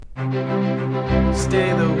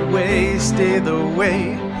Stay the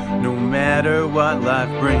way, no matter what life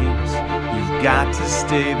brings. You've got to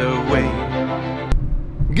stay the way.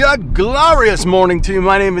 Good glorious morning to you.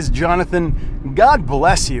 My name is Jonathan. God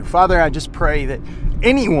bless you. Father, I just pray that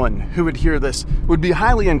anyone who would hear this would be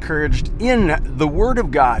highly encouraged in the Word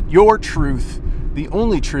of God, your truth, the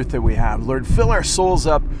only truth that we have. Lord, fill our souls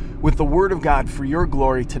up with the Word of God for your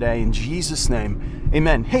glory today. In Jesus' name,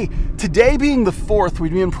 amen. Hey, today being the 4th,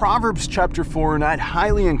 we'd be in Proverbs chapter 4, and I'd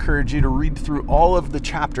highly encourage you to read through all of the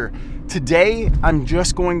chapter. Today, I'm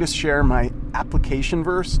just going to share my application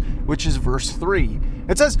verse, which is verse 3.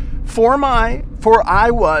 It says, For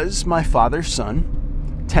I was my father's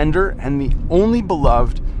son, tender and the only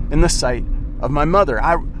beloved in the sight of my mother.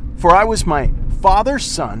 For I was my father's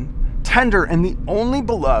son, tender and the only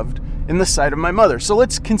beloved in the sight of my mother. So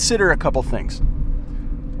let's consider a couple things.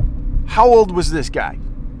 How old was this guy?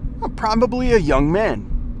 Well, probably a young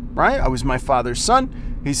man, right? I was my father's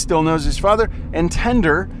son. He still knows his father. And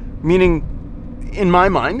tender, meaning, in my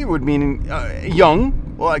mind, it would mean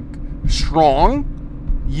young, like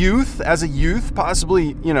strong, youth, as a youth,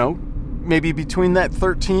 possibly, maybe between that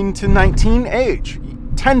 13 to 19 age.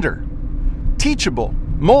 Tender, teachable,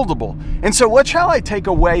 moldable. And so what shall I take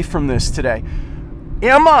away from this today?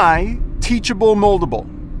 Am I teachable, moldable?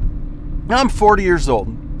 Now I'm 40 years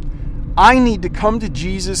old. I need to come to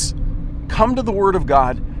Jesus, come to the Word of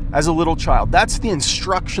God as a little child. That's the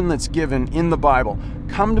instruction that's given in the Bible.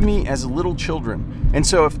 Come to me as little children. And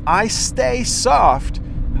so if I stay soft,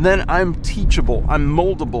 then I'm teachable, I'm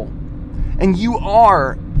moldable. And you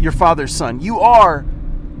are your father's son. You are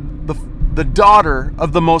the daughter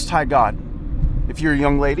of the Most High God. If you're a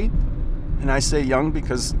young lady, and I say young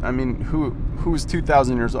because, who's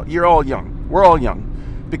 2,000 years old? You're all young. We're all young.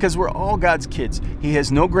 Because we're all God's kids. He has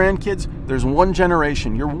no grandkids. There's one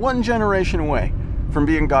generation. You're one generation away from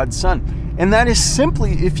being God's son. And that is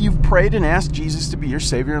simply if you've prayed and asked Jesus to be your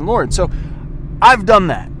Savior and Lord. So I've done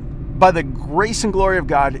that. By the grace and glory of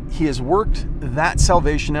God, He has worked that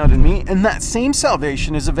salvation out in me. And that same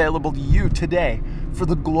salvation is available to you today for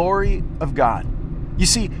the glory of God. You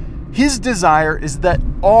see, His desire is that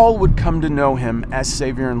all would come to know Him as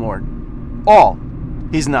Savior and Lord. All.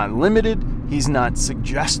 He's not limited. He's not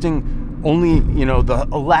suggesting only, the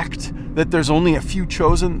elect, that there's only a few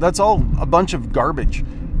chosen. That's all a bunch of garbage.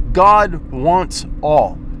 God wants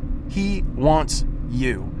all. He wants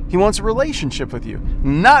you. He wants a relationship with you.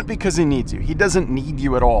 Not because He needs you. He doesn't need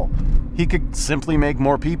you at all. He could simply make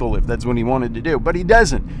more people if that's what He wanted to do. But He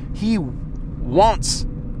doesn't. He wants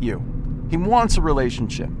you. He wants a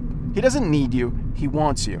relationship. He doesn't need you. He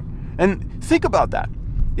wants you. And think about that.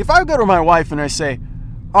 If I go to my wife and I say,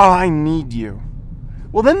 "Oh, I need you,"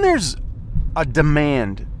 well, then there's a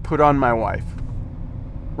demand put on my wife,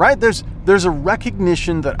 right? There's a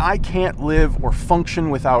recognition that I can't live or function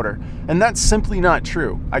without her. And that's simply not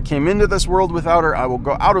true. I came into this world without her. I will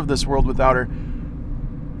go out of this world without her.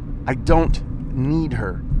 I don't need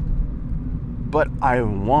her, but I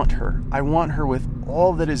want her. I want her with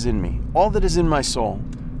all that is in me, all that is in my soul.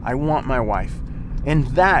 I want my wife. And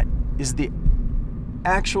that is the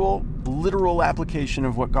actual literal application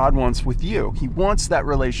of what God wants with you. He wants that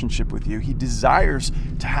relationship with you. He desires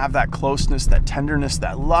to have that closeness, that tenderness,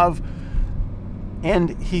 that love,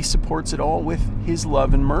 and He supports it all with His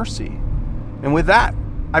love and mercy. And with that,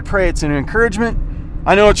 I pray it's an encouragement.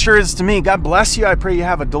 I know it sure is to me. God bless you. I pray you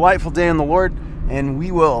have a delightful day in the Lord, and we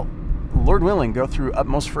will, Lord willing, go through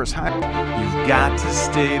Utmost First High. You've got to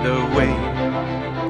stay the way.